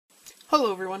Hello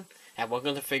everyone, and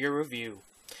welcome to Figure Review.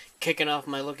 Kicking off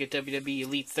my look at WWE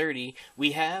Elite 30,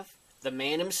 we have the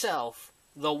man himself,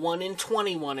 the 1 in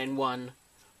 21 and 1,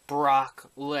 Brock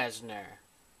Lesnar.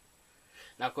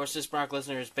 Now, of course, this Brock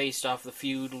Lesnar is based off the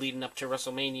feud leading up to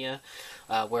WrestleMania,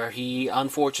 where he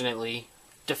unfortunately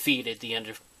defeated The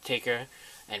Undertaker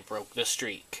and broke the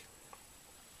streak.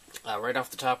 Right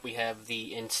off the top, we have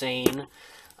the insane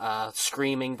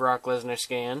screaming Brock Lesnar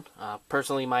scan.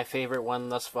 Personally, my favorite one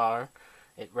thus far.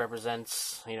 It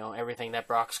represents, everything that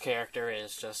Brock's character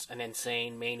is, just an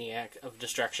insane maniac of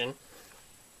destruction.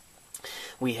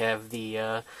 We have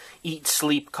the Eat,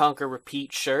 Sleep, Conquer,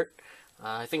 Repeat shirt.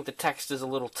 I think the text is a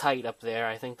little tight up there.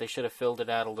 I think they should have filled it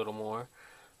out a little more.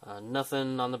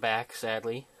 Nothing on the back,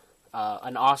 sadly.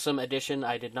 An awesome addition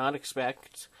I did not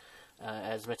expect,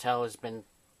 as Mattel has been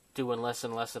doing less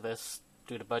and less of this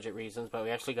due to budget reasons, but we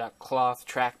actually got cloth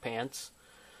track pants,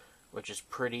 which is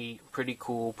pretty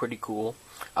cool.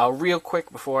 Real quick,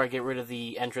 before I get rid of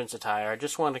the entrance attire, I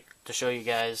just wanted to show you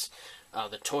guys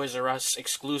the Toys R Us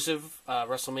exclusive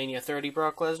WrestleMania 30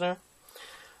 Brock Lesnar.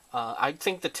 I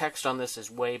think the text on this is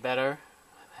way better,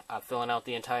 filling out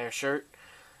the entire shirt,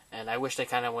 and I wish they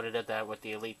kind of would have did that with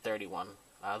the Elite 31.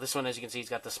 This one, as you can see, he's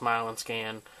got the smile and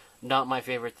scan. Not my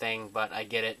favorite thing, but I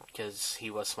get it, because he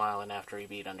was smiling after he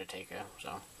beat Undertaker,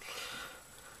 so.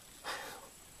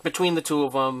 Between the two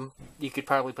of them, you could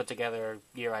probably put together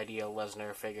your ideal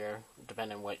Lesnar figure,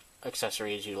 depending on what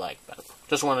accessories you like, but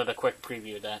just wanted a quick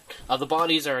preview of that. The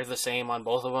bodies are the same on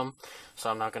both of them,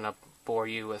 so I'm not going to bore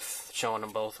you with showing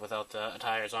them both without the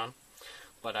attires on.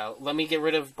 But let me get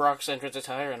rid of Brock's entrance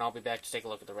attire, and I'll be back to take a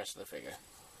look at the rest of the figure.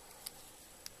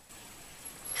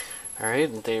 Alright,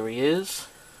 and there he is.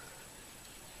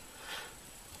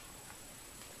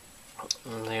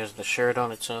 And there's the shirt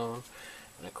on its own,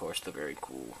 and of course the very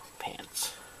cool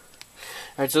pants.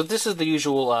 Alright, so this is the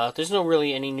usual, there's no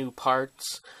really any new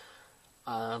parts.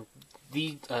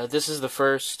 This is the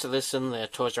first, the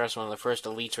Toys R Us one of the first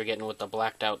Elites we're getting with the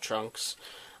blacked out trunks.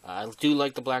 I do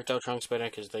like the blacked out trunks better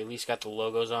because they at least got the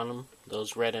logos on them.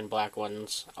 Those red and black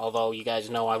ones, although you guys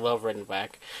know I love red and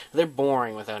black, they're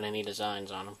boring without any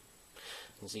designs on them.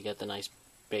 So you got the nice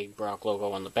big Brock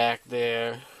logo on the back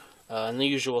there. And the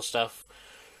usual stuff.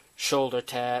 Shoulder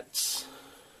tats.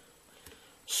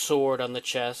 Sword on the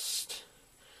chest.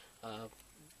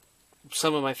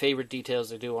 Some of my favorite details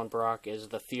they do on Brock is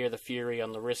the Fear the Fury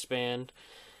on the wristband.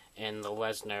 And the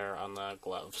Lesnar on the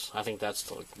gloves. I think that's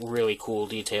the really cool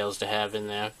details to have in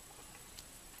there.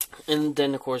 And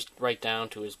then, of course, right down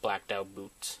to his blacked out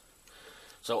boots.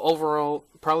 So overall,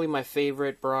 probably my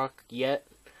favorite Brock yet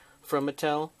from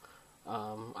Mattel.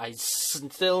 I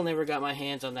still never got my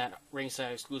hands on that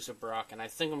ringside exclusive Brock, and I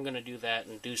think I'm going to do that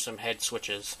and do some head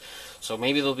switches. So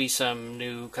maybe there'll be some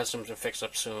new customs and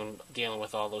fix-ups soon dealing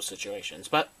with all those situations.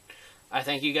 But I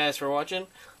thank you guys for watching.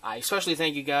 I especially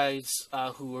thank you guys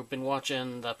who have been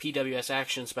watching the PWS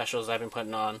Action specials I've been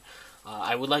putting on.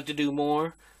 I would like to do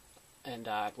more, and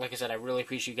like I said, I really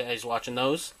appreciate you guys watching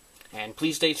those. And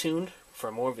please stay tuned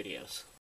for more videos.